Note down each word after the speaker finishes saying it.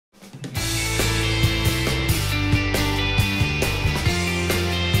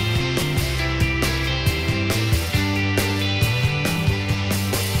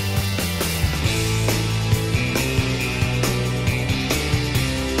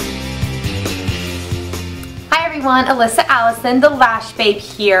everyone, Alyssa Allison, the Lash Babe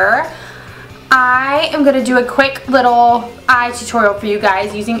here. I am going to do a quick little eye tutorial for you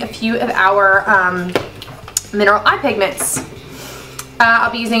guys using a few of our mineral eye pigments.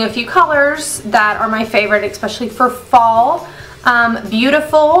 I'll be using a few colors that are my favorite, especially for fall.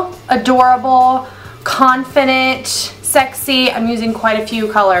 Beautiful, adorable, confident, sexy. I'm using quite a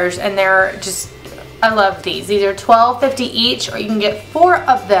few colors and they're just, I love these. These are $12.50 each, or you can get 4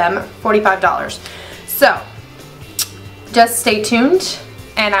 of them, $45. So, just stay tuned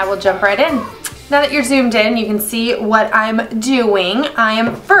and I will jump right in. Now that you're zoomed in, you can see what I'm doing. I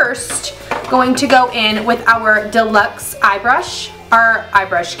am first going to go in with our deluxe eye brush. Our eye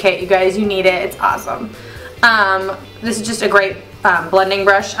brush kit, you guys, you need it. It's awesome. This is just a great blending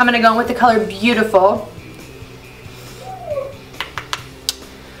brush. I'm going to go in with the color Beautiful.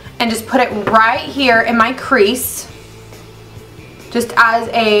 And just put it right here in my crease. Just as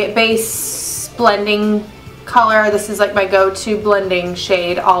a base blending color. This is like my go-to blending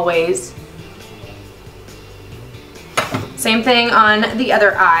shade always. Same thing on the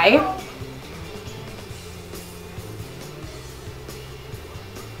other eye.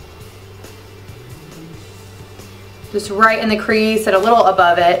 Just right in the crease and a little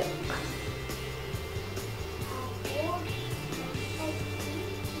above it.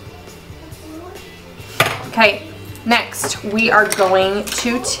 Okay, next we are going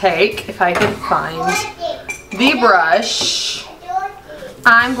to take, if I can find the brush,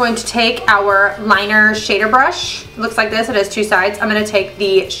 I'm going to take our liner shader brush. It looks like this, it has 2 sides. I'm going to take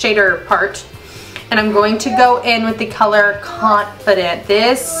the shader part and I'm going to go in with the color Confident.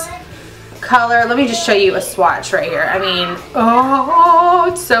 This color, let me just show you a swatch right here. I mean, oh,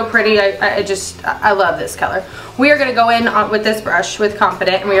 it's so pretty. I love this color. We are going to go in with this brush with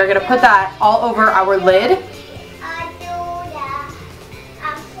Confident and we are going to put that all over our lid.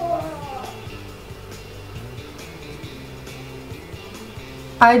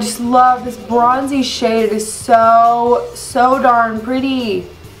 I just love this bronzy shade. It is so darn pretty.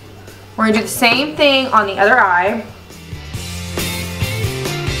 We're going to do the same thing on the other eye.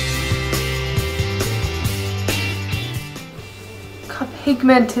 Look how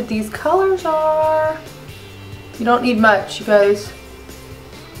pigmented these colors are. You don't need much, you guys.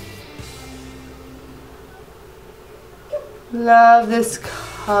 Love this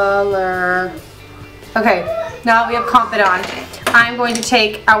color. Okay, now we have Confident on. I'm going to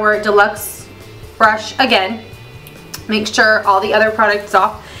take our deluxe brush again, make sure all the other products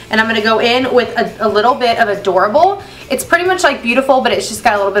off, and I'm going to go in with a little bit of Adorable. It's pretty much like Beautiful, but it's just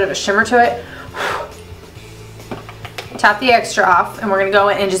got a little bit of a shimmer to it. Tap the extra off, and we're going to go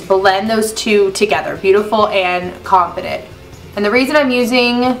in and just blend those two together, Beautiful and Confident. And the reason I'm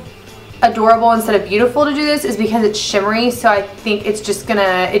using Adorable instead of Beautiful to do this is because it's shimmery, so I think it's just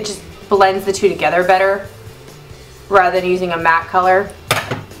gonna, it just blends the two together better rather than using a matte color.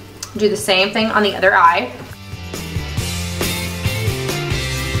 Do the same thing on the other eye.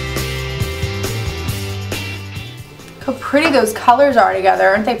 Look how pretty those colors are together,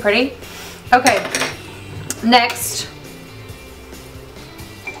 aren't they pretty? Okay, next,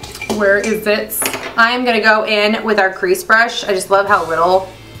 where is it? I'm gonna go in with our crease brush. I just love how little,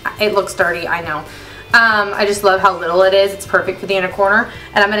 it looks dirty, I know. I just love how little it is. It's perfect for the inner corner.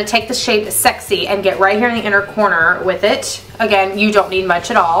 And I'm going to take the shade Sexy and get right here in the inner corner with it. Again, you don't need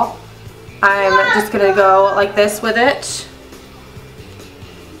much at all. I'm just going to go like this with it.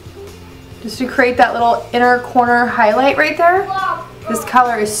 Just to create that little inner corner highlight right there. This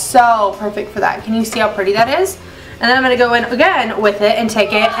color is so perfect for that. Can you see how pretty that is? And then I'm going to go in again with it and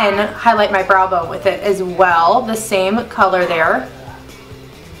take it and highlight my brow bone with it as well. The same color there.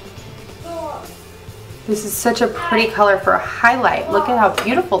 This is such a pretty color for a highlight. Look at how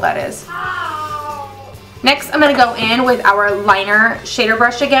beautiful that is. Next, I'm going to go in with our liner shader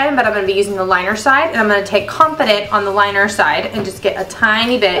brush again, but I'm going to be using the liner side. And I'm going to take Confident on the liner side and just get a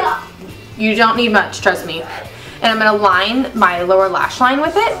tiny bit. You don't need much, trust me. And I'm going to line my lower lash line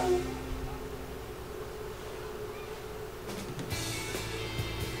with it.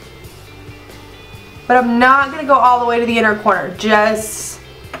 But I'm not going to go all the way to the inner corner. Just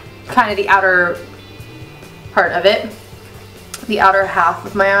kind of the outer part of it, the outer half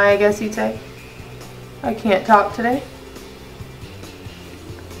of my eye, I guess you'd say. I can't talk today.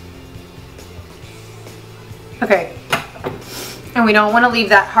 Okay, and we don't want to leave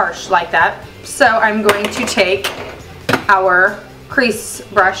that harsh like that, so I'm going to take our crease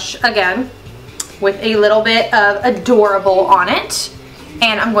brush again with a little bit of Adorable on it,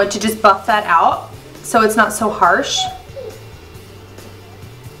 and I'm going to just buff that out so it's not so harsh.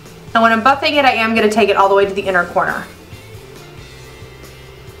 And when I'm buffing it, I am going to take it all the way to the inner corner.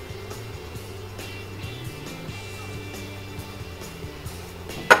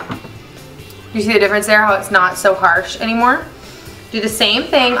 You see the difference there, how it's not so harsh anymore? Do the same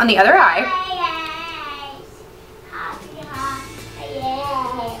thing on the other eye.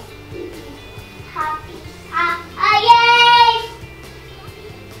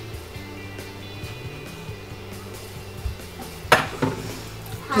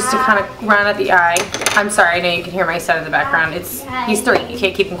 Just to kind of round out the eye. I'm sorry, I know you can hear my son in the background. He's 3, you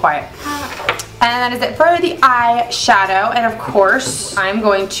can't keep him quiet. And that is it for the eyeshadow. And of course, I'm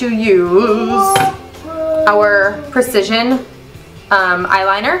going to use our Precision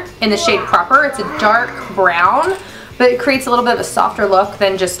eyeliner in the shade Proper. It's a dark brown, but it creates a little bit of a softer look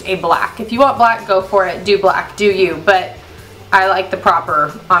than just a black. If you want black, go for it. Do black, do you. But I like the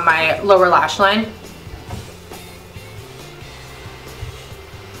Proper on my lower lash line.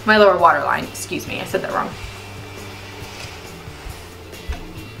 My lower waterline, excuse me, I said that wrong.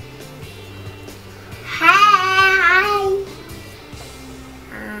 Hi.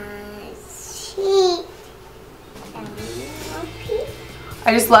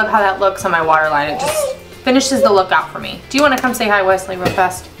 I just love how that looks on my waterline. It just finishes the look out for me. Do you want to come say hi, Wesley, real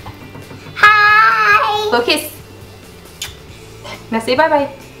fast? Hi. Little kiss. Now say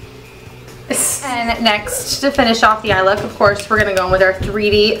bye-bye. And next, to finish off the eye look, of course, we're going to go in with our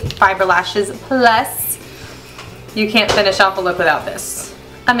 3D Fiber Lashes Plus. You can't finish off a look without this.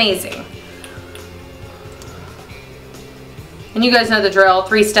 Amazing. And you guys know the drill.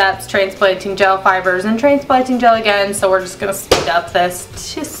 3 steps, transplanting gel fibers and transplanting gel again. So we're just going to speed up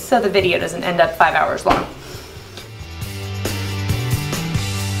this just so the video doesn't end up 5 hours long.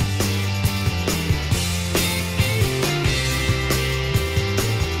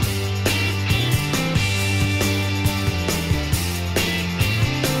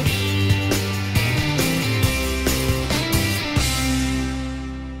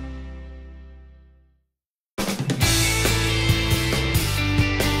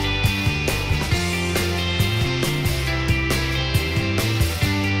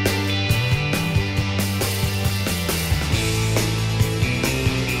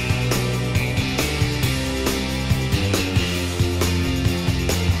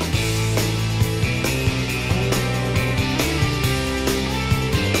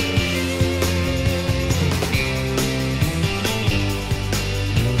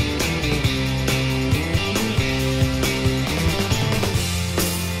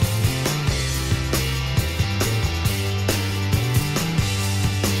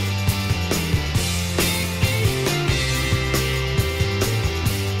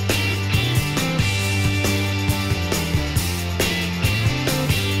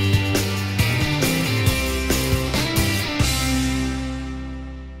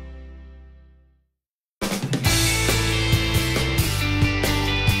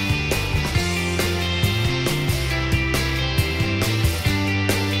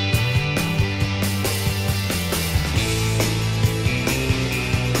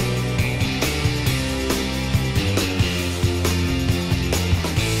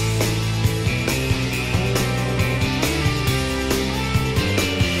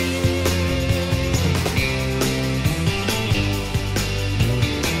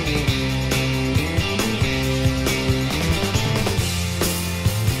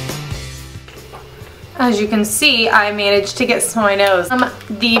 As you can see, I managed to get some on my nose.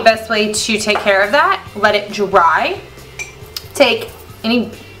 The best way to take care of that, let it dry. Take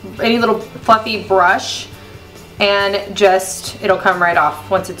any little fluffy brush and just, it'll come right off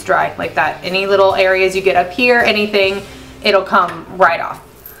once it's dry like that. Any little areas you get up here, anything, it'll come right off.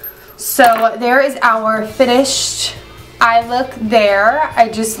 So there is our finished eye look there. I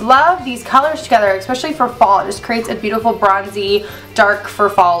just love these colors together, especially for fall. It just creates a beautiful bronzy, dark for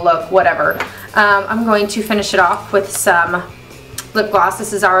fall look, whatever. I'm going to finish it off with some lip gloss.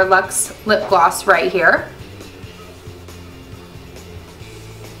 This is our Luxe Lip Gloss right here.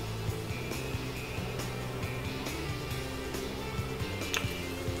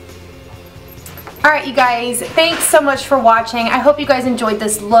 Alright you guys, thanks so much for watching. I hope you guys enjoyed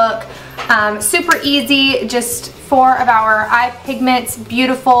this look. Super easy, just 4 of our eye pigments,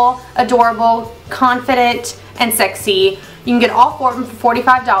 beautiful, adorable, confident, and sexy. You can get all 4 of them for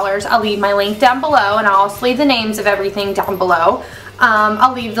 $45. I'll leave my link down below, and I'll also leave the names of everything down below.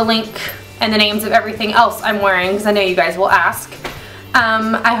 I'll leave the link and the names of everything else I'm wearing, because I know you guys will ask.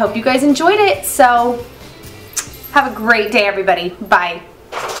 I hope you guys enjoyed it, so have a great day everybody. Bye.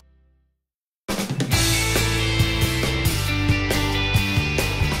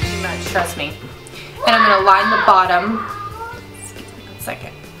 Trust me. And I'm going to line the bottom. Excuse me 1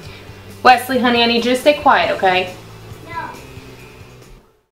 second. Wesley, honey, I need you to stay quiet, okay?